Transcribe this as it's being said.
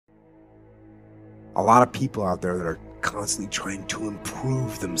A lot of people out there that are constantly trying to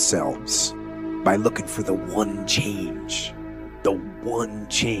improve themselves by looking for the one change. The one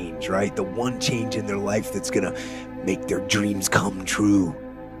change, right? The one change in their life that's gonna make their dreams come true.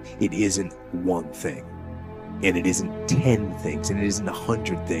 It isn't one thing. And it isn't 10 things. And it isn't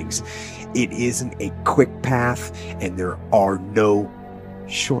 100 things. It isn't a quick path. And there are no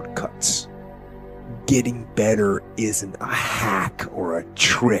shortcuts. Getting better isn't a hack or a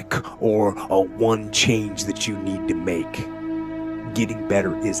trick or a one change that you need to make. Getting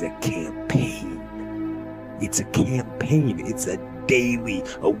better is a campaign. It's a campaign. It's a daily,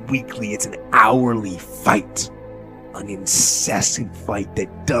 a weekly, it's an hourly fight. An incessant fight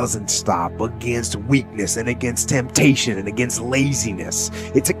that doesn't stop against weakness and against temptation and against laziness.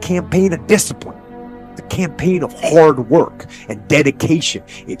 It's a campaign of discipline. It's a campaign of hard work and dedication.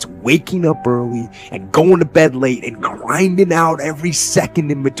 It's waking up early and going to bed late and grinding out every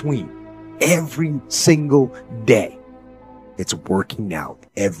second in between. Every single day. It's working out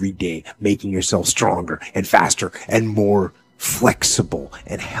every day, making yourself stronger and faster and more flexible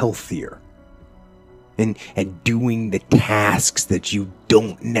and healthier. And doing the tasks that you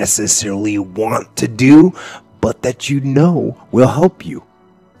don't necessarily want to do, but that you know will help you.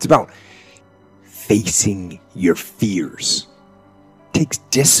 It's about facing your fears. It takes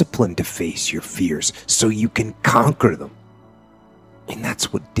discipline to face your fears so you can conquer them. And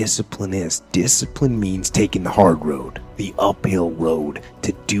that's what discipline is. Discipline means taking the hard road, the uphill road,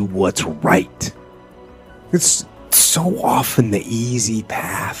 to do what's right. It's so often the easy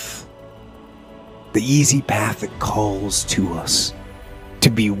path. The easy path that calls to us to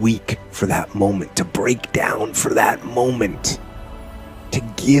be weak for that moment, to break down for that moment, to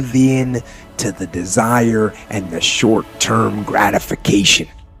give in to the desire and the short-term gratification.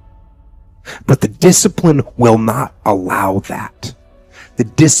 But the discipline will not allow that. The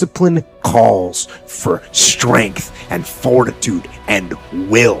discipline calls for strength and fortitude and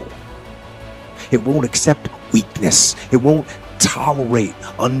will. It won't accept weakness. It won't tolerate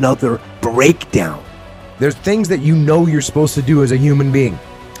another breakdown. There's things that you know you're supposed to do as a human being.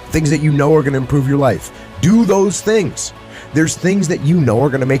 Things that you know are going to improve your life. Do those things. There's things that you know are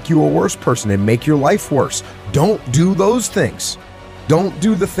going to make you a worse person and make your life worse. Don't do those things. Don't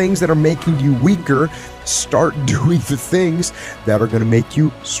do the things that are making you weaker. Start doing the things that are going to make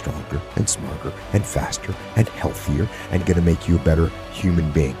you stronger and smarter and faster and healthier and going to make you a better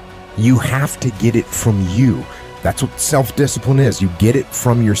human being. You have to get it from you. That's what self-discipline is. You get it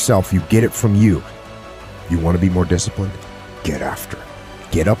from yourself. You get it from you. You want to be more disciplined? Get after it.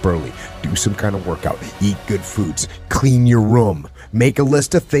 Get up early. Do some kind of workout. Eat good foods. Clean your room. Make a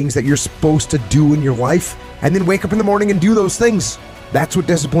list of things that you're supposed to do in your life, and then wake up in the morning and do those things. That's what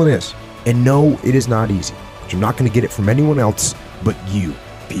discipline is. And no, it is not easy. But you're not going to get it from anyone else but you.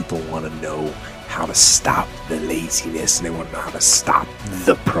 People want to know how to stop the laziness, and they want to know how to stop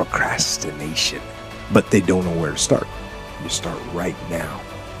the procrastination. But they don't know where to start. You start right now.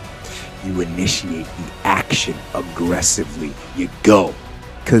 You initiate the action aggressively. You go.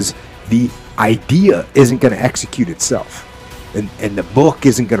 Because the idea isn't going to execute itself. And the book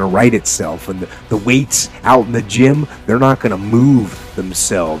isn't going to write itself. And the weights out in the gym, they're not going to move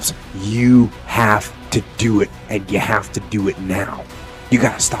themselves. You have to do it, and you have to do it now. You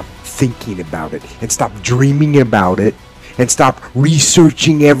got to stop thinking about it and stop dreaming about it. And stop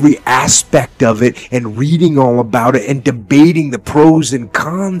researching every aspect of it and reading all about it and debating the pros and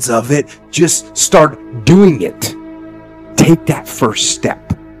cons of it. Just start doing it. Take that first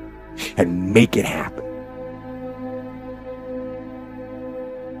step and make it happen.